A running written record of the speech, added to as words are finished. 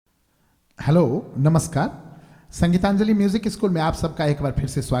Hello, नमस्कार। Sangeetanjali music school में आप सबका एक बार फिर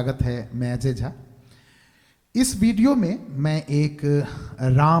से स्वागत है। मैं अजय झा। इस वीडियो में मैं एक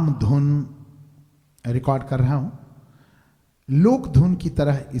राम धुन रिकॉर्ड कर रहा हूँ। लोक धुन की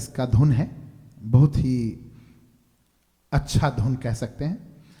तरह इसका धुन है, बहुत ही अच्छा धुन कह सकते हैं।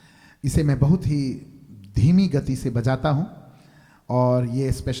 इसे मैं बहुत ही धीमी गति से बजाता हूँ और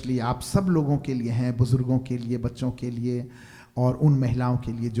ये स्पेशली आप सब लोगों के लिए हैं, बुजुर्गों के लिए, बच्चों के लिए और उन महिलाओं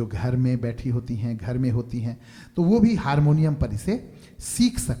के लिए जो घर में बैठी होती हैं, घर में होती हैं, तो वो भी हारमोनियम पर इसे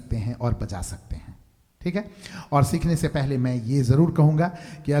सीख सकते हैं और बजा सकते हैं। ठीक है। और सीखने से पहले मैं ये ज़रूर कहूँगा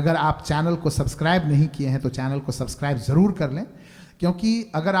कि अगर आप चैनल को सब्सक्राइब नहीं किए हैं तो चैनल को सब्सक्राइब ज़रूर कर लें,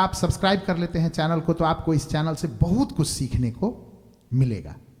 क्योंकि अगर आप सब्सक्राइब कर लेते हैं चैनल को तो आपको इस चैनल से बहुत कुछ सीखने को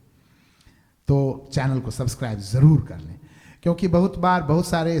मिलेगा। तो चैनल को सब्सक्राइब ज़रूर कर लें, क्योंकि बहुत बार बहुत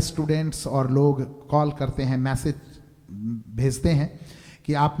सारे स्टूडेंट्स और लोग कॉल करते हैं, मैसेज भेजते हैं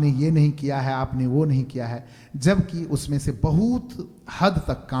कि आपने ये नहीं किया है, आपने वो नहीं किया है, जबकि उसमें से बहुत हद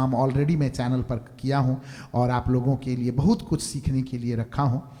तक काम ऑलरेडी मैं चैनल पर किया हूं और आप लोगों के लिए बहुत कुछ सीखने के लिए रखा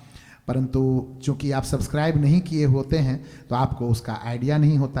हूं। परंतु चूंकि आप सब्सक्राइब नहीं किए होते हैं तो आपको उसका आइडिया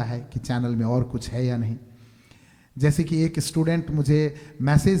नहीं होता है कि चैनल में और कुछ है या नहीं। जैसे कि एक स्टूडेंट मुझे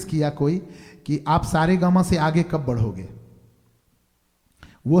मैसेज किया कोई कि आप सारेगामा से आगे कब बढ़ोगे।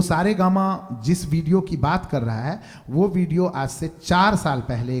 वो सारेगामा जिस वीडियो की बात कर रहा है वो वीडियो आज से 4 साल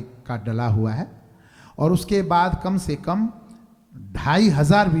पहले का डला हुआ है और उसके बाद कम से कम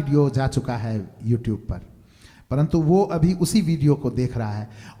 2500 वीडियो जा चुका है यूट्यूब पर। परंतु वो अभी उसी वीडियो को देख रहा है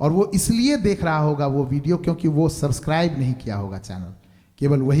और वो इसलिए देख रहा होगा वो वीडियो क्योंकि वो सब्सक्राइब नहीं किया होगा चैनल,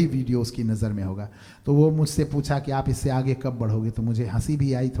 केवल वही वीडियो उसकी नज़र में होगा। तो वो मुझसे पूछा कि आप इससे आगे कब बढ़ोगे, तो मुझे हंसी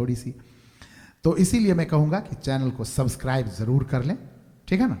भी आई थोड़ी सी। तो इसीलिए मैं कहूँगा कि चैनल को सब्सक्राइब ज़रूर कर लें,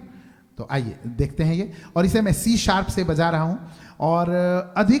 ठीक है ना। तो आइए देखते हैं ये। और इसे मैं सी शार्प से बजा रहा हूं और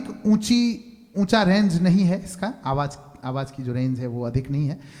अधिक ऊंचा रेंज नहीं है इसका, आवाज़ की जो रेंज है वो अधिक नहीं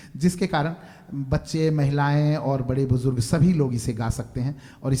है, जिसके कारण बच्चे, महिलाएं और बड़े बुजुर्ग सभी लोग इसे गा सकते हैं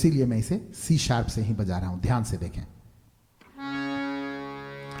और इसीलिए मैं इसे सी शार्प से ही बजा रहा हूं। ध्यान से देखें।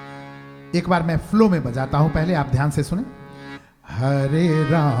 एक बार मैं फ्लो में बजाता हूं, पहले आप ध्यान से सुने। हरे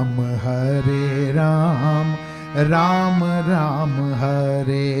राम राम राम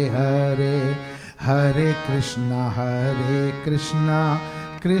हरे हरे, हरे कृष्णा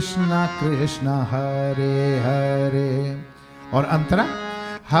कृष्णा कृष्णा हरे हरे। और अंतरा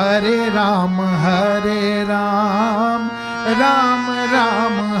हरे राम राम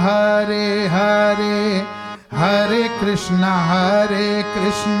राम हरे हरे, हरे कृष्णा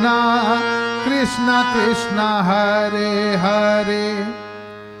कृष्णा कृष्णा हरे हरे।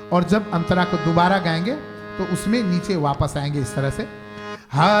 और जब अंतरा को दोबारा गाएंगे तो उसमें नीचे वापस आएंगे इस तरह से।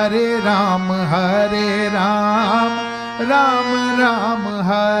 हरे राम राम राम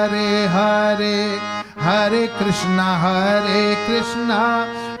हरे हरे, हरे कृष्णा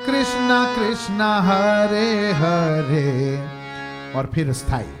कृष्णा कृष्णा हरे हरे। और फिर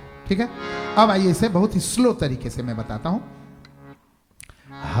स्थाई। ठीक है। अब आइए इसे बहुत ही स्लो तरीके से मैं बताता हूं।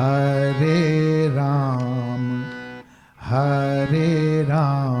 हरे राम हरे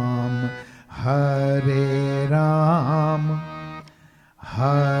राम हरे राम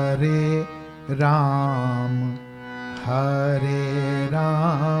हरे राम हरे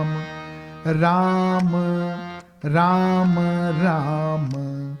राम, राम राम राम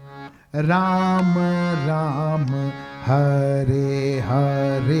राम राम हरे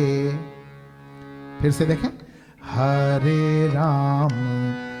हरे। फिर से देखें। हरे राम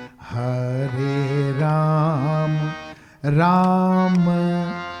राम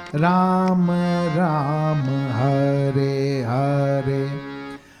राम राम हरे हरे,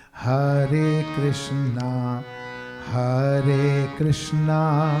 हरे कृष्णा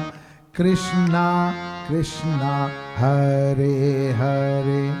कृष्णा कृष्णा हरे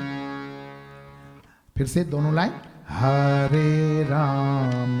हरे। फिर से दोनों लाइन। हरे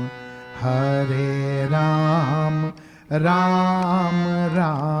राम राम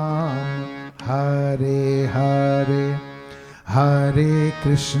राम हरे हरे, हरे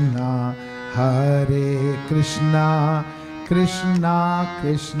कृष्णा कृष्णा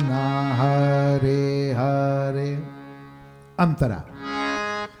कृष्णा हरे हरे। अंतरा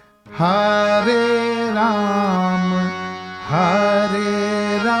हरे राम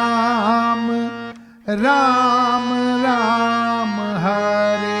राम राम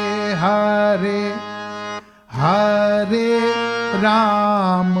हरे हरे, हरे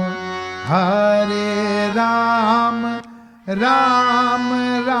राम राम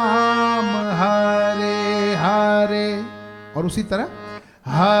राम हरे हरे। और उसी तरह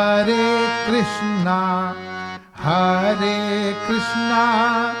हरे कृष्णा कृष्णा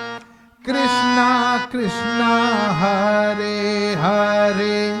कृष्णा कृष्णा हरे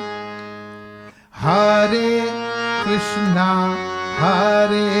हरे, हरे कृष्णा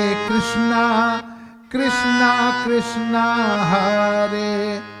कृष्णा कृष्णा हरे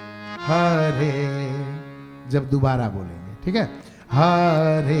हरे। जब दोबारा बोलेंगे, ठीक है,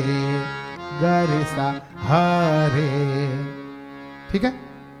 हरे गरेसा हरे, ठीक है।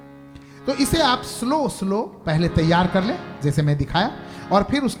 तो इसे आप स्लो पहले तैयार कर लें जैसे मैं दिखाया, और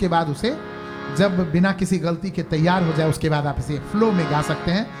फिर उसके बाद उसे जब बिना किसी गलती के तैयार हो जाए उसके बाद आप इसे फ्लो में गा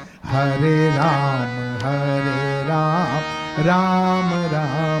सकते हैं। हरे राम राम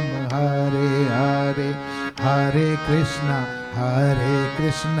राम हरे हरे, हरे कृष्णा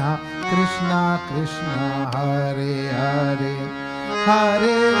कृष्णा कृष्णा हरे हरे,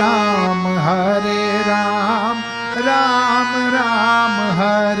 हरे राम राम राम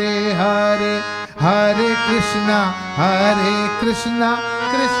हरे हरे, हरे कृष्णा कृष्णा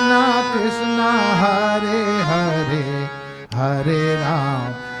कृष्णा हरे हरे, हरे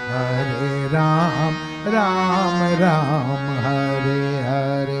राम राम हरे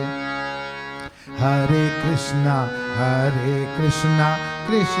हरे, हरे कृष्णा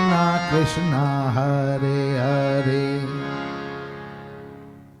कृष्णा हरे हरे।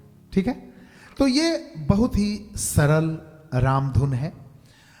 ठीक है, तो ये बहुत ही सरल रामधुन है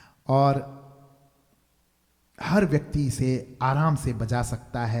और हर व्यक्ति इसे आराम से बजा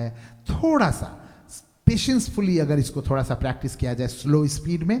सकता है। थोड़ा सा पेशेंसफुली अगर इसको थोड़ा सा प्रैक्टिस किया जाए स्लो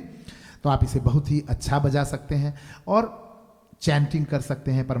स्पीड में, तो आप इसे बहुत ही अच्छा बजा सकते हैं और चैंटिंग कर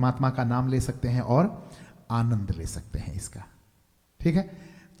सकते हैं, परमात्मा का नाम ले सकते हैं और आनंद ले सकते हैं इसका। ठीक है,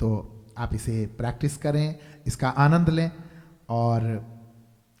 तो आप इसे प्रैक्टिस करें, इसका आनंद लें, और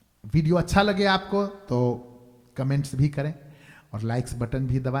वीडियो अच्छा लगे आपको तो कमेंट्स भी करें और लाइक्स बटन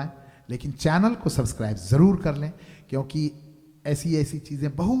भी दबाएं, लेकिन चैनल को सब्सक्राइब ज़रूर कर लें, क्योंकि ऐसी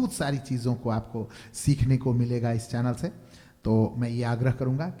चीज़ें, बहुत सारी चीज़ों को आपको सीखने को मिलेगा इस चैनल से। तो मैं ये आग्रह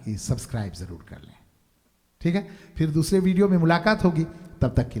करूंगा कि सब्सक्राइब ज़रूर कर लें। ठीक है, फिर दूसरे वीडियो में मुलाकात होगी,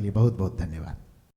 तब तक के लिए बहुत बहुत धन्यवाद।